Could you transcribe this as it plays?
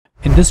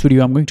In this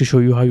video, I'm going to show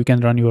you how you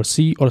can run your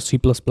C or C++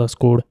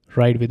 code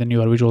right within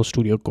your Visual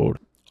Studio Code.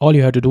 All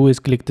you have to do is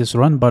click this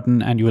run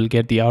button and you will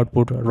get the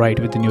output right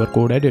within your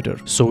code editor.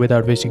 So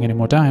without wasting any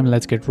more time,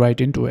 let's get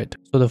right into it.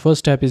 So the first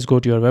step is go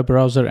to your web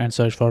browser and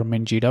search for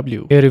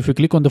MintGW. Here, if you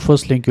click on the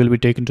first link, you'll be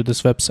taken to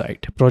this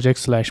website,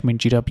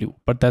 project/MintGW.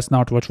 But that's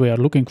not what we are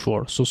looking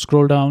for. So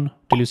scroll down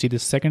till you see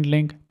this second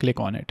link, click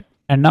on it.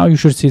 And now you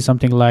should see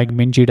something like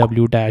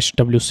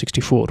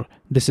MintGW-W64.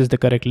 This is the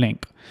correct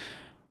link.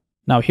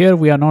 Now here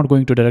we are not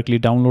going to directly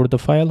download the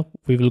file.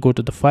 We will go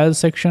to the file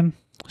section,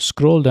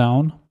 scroll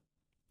down,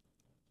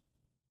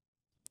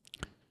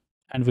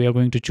 and we are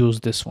going to choose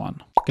this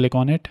one. Click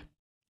on it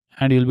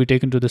and you'll be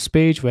taken to this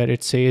page where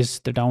it says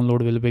the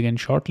download will begin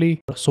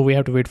shortly. So we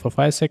have to wait for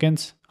 5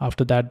 seconds.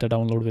 After that, the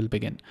download will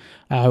begin.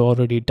 I have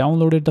already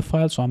downloaded the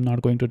file, so I'm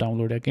not going to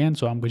download again.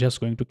 So I'm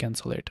just going to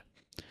cancel it.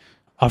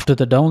 After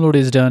the download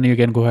is done, you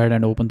can go ahead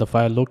and open the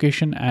file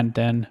location and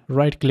then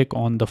right click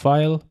on the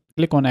file,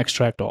 click on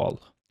extract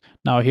all.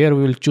 Now here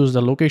we will choose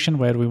the location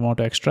where we want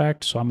to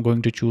extract. So I'm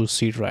going to choose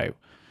C drive.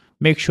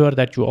 Make sure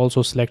that you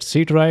also select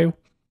C drive.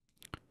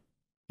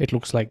 It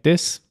looks like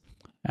this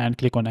and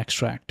click on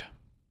extract.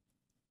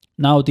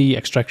 Now the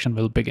extraction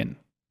will begin.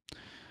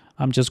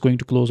 I'm just going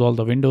to close all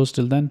the windows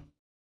till then.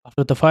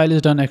 After the file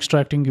is done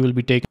extracting, you will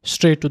be taken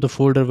straight to the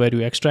folder where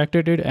you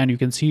extracted it and you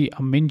can see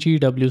a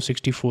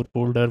MintGW64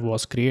 folder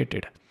was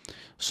created.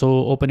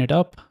 So open it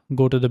up,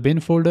 go to the bin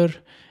folder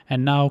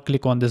and now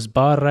click on this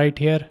bar right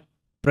here.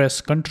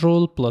 Press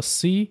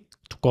Ctrl+C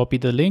to copy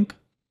the link.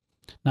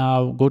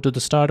 Now go to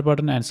the start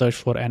button and search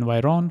for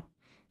environ.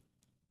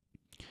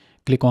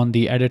 Click on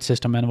the edit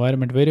system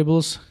environment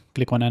variables,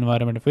 click on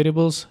environment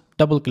variables,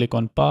 double click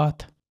on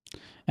path.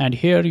 And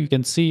here you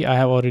can see I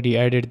have already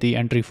added the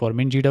entry for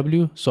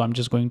MintGW. So I'm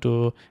just going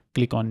to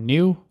click on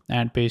new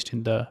and paste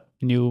in the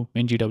new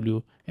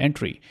MintGW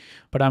entry.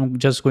 But I'm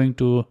just going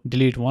to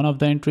delete one of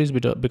the entries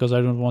because I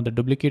don't want the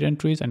duplicate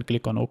entries and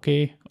click on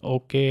OK,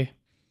 OK,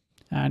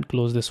 and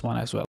close this one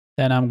as well.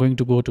 Then I'm going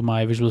to go to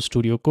my Visual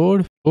Studio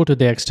Code, go to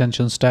the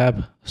extensions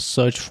tab,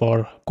 search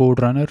for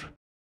Code Runner.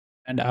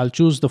 And I'll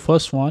choose the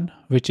first one,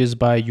 which is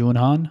by Yoon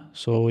Han.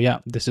 So yeah,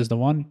 this is the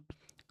one.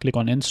 Click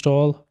on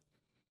install.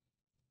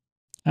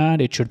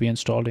 And it should be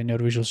installed in your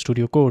Visual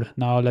Studio Code.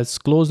 Now let's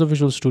close the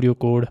Visual Studio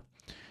Code.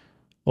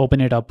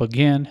 Open it up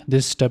again.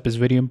 This step is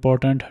very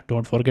important.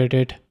 Don't forget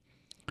it.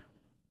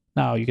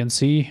 Now you can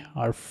see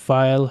our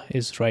file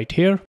is right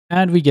here.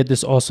 And we get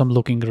this awesome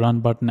looking run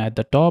button at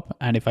the top.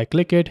 And if I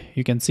click it,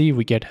 you can see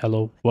we get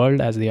hello world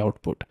as the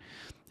output.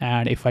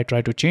 And if I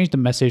try to change the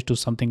message to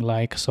something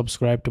like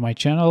subscribe to my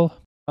channel,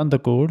 run the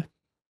code,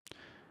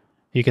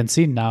 you can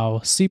see now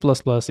C++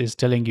 is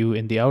telling you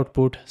in the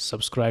output,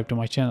 subscribe to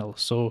my channel.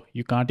 So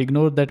you can't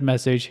ignore that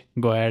message.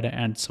 Go ahead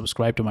and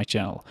subscribe to my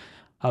channel.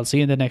 I'll see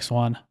you in the next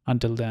one.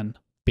 Until then,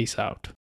 peace out.